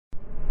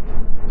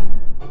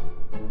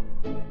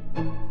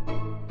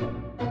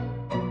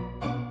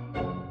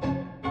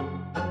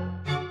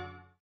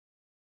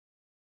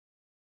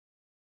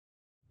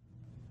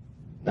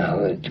Now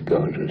let's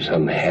go to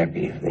some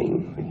happy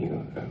thing when you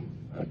were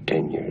about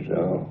 10 years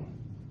old.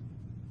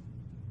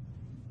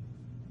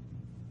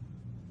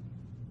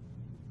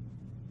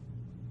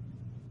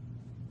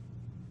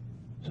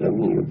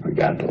 Something you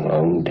forgot a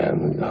long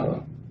time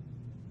ago.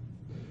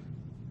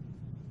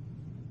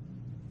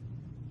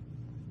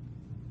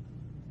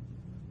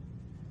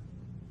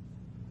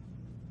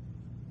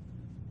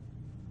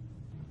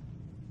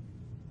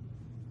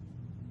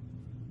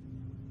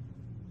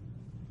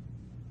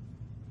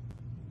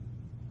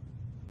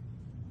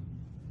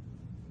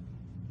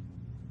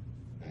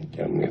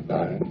 Tell me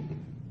about it.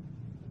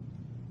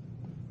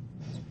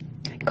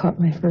 I caught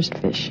my first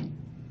fish.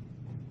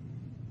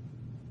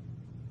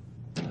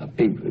 How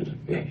big was the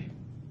fish?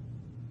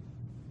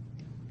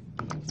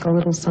 It's a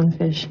little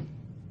sunfish.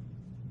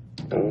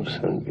 Little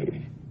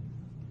sunfish.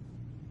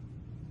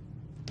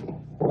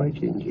 Why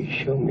didn't you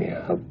show me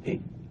how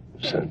big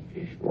the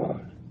sunfish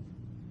was?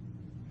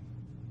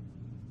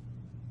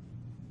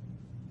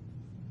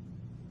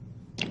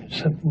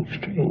 There's something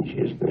strange,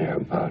 isn't there,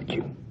 about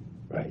you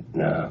right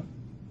now?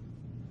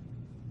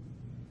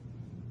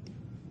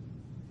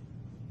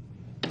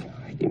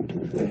 I can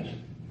do this.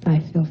 I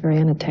feel very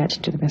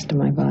unattached to the rest of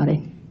my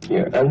body.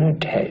 You're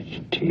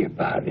unattached to your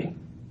body.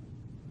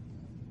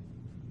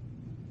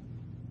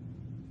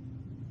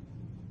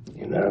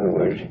 In other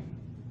words,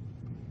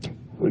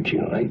 would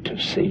you like to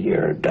see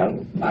your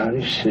adult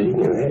body sitting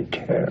in that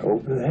chair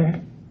over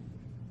there?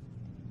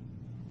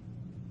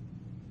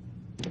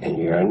 And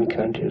your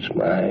unconscious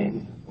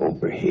mind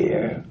over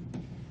here,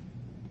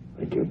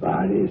 but your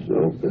body is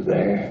over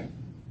there?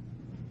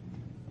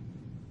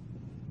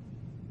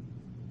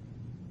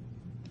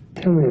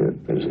 Tell me the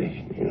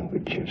position in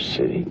which you're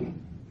sitting.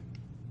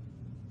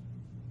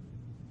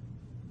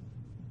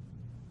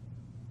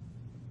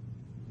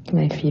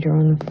 My feet are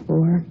on the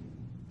floor.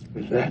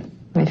 What's that?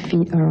 My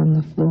feet are on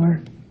the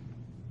floor.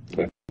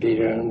 Your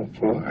feet are on the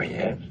floor,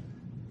 yes.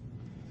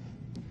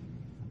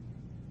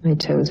 My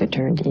toes are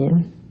turned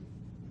in.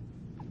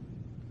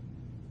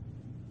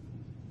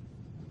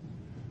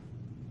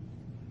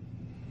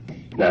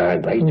 Now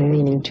I'd like I'm to...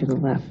 leaning to the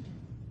left.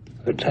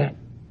 What's that?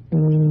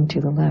 I'm leaning to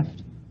the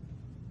left.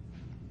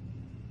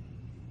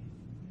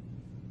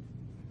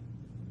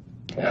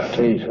 I'll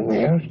tell you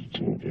something else.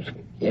 Just,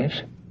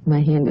 yes?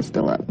 My hand is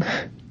still up.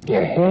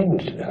 Your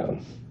hand's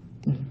down.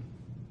 Mm-hmm.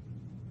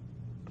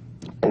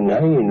 And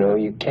now you know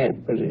you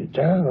can't put it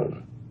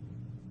down.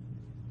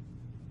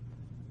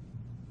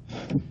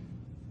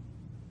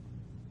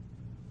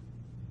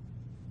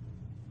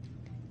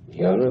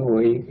 The only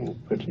way you can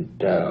put it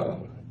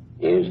down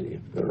is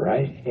if the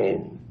right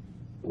hand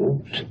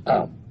moves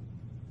up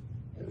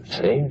at the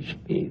same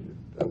speed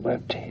the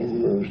left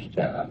hand moves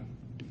down.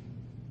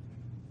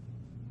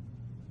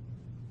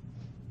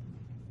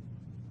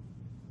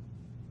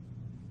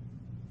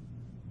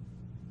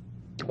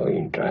 Oh, you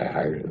can try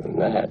harder than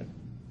that.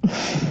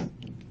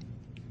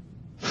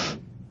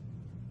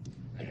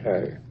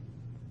 Harder.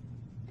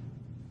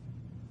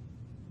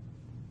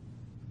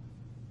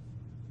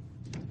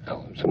 I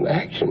want some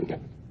action.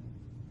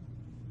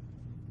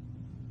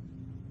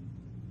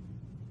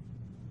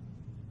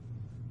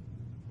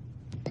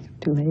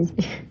 Too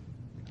lazy.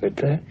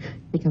 What's that?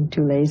 Become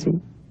too lazy.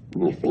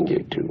 You think you're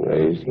too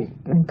lazy?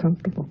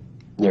 Uncomfortable.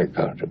 You're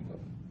comfortable.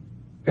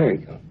 Very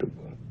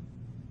comfortable.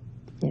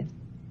 Yes.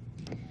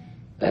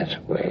 That's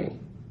the way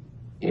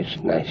it's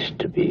nice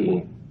to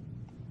be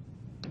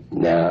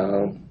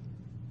now,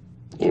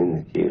 in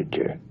the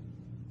future.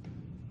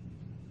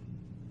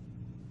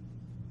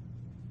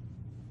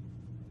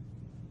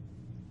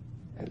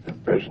 At the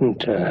present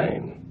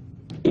time,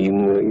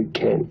 even though you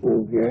can't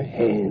move your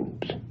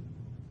hands,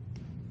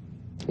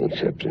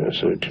 except in a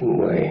certain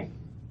way,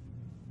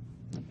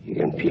 you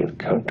can feel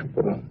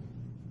comfortable,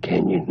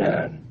 can you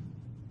not?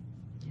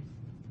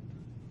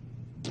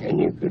 And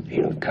you could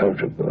feel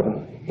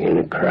comfortable in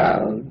a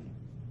crowd.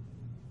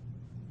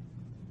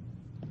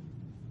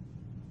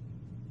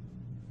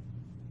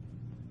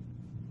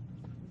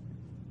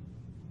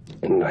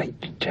 And I'd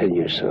like to tell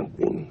you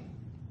something.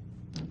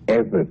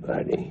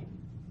 Everybody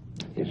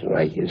is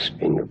like his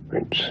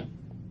fingerprints.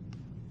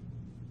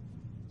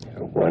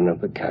 They're one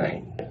of a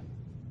kind.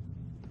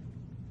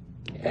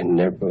 And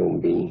never will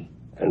be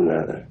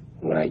another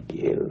like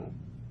you.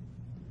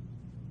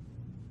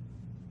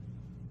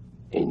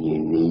 And you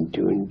need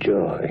to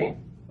enjoy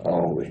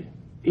always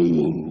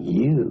being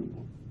you.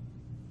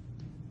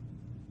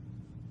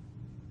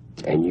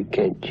 And you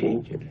can't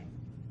change it.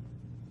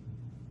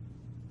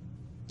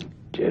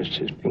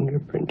 Just as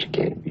fingerprints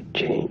can't be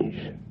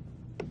changed.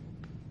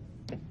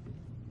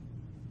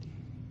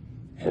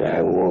 And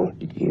I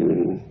want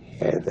you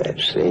to have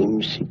that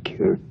same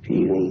secure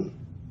feeling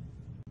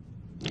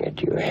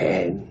that you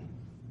had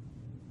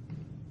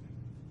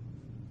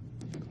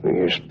when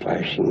you're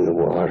splashing the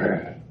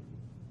water,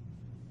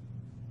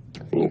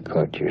 when you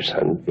caught your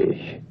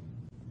sunfish.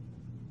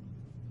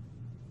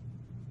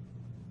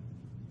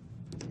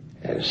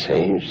 That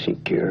same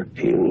secure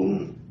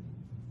feeling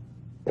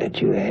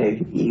that you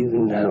have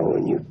even now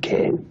when you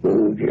can't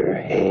move your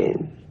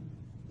hands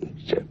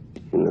except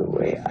in the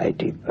way I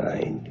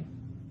defined.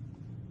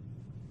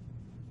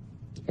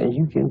 And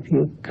you can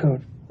feel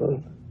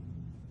comfortable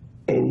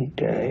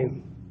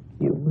anytime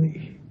you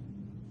wish.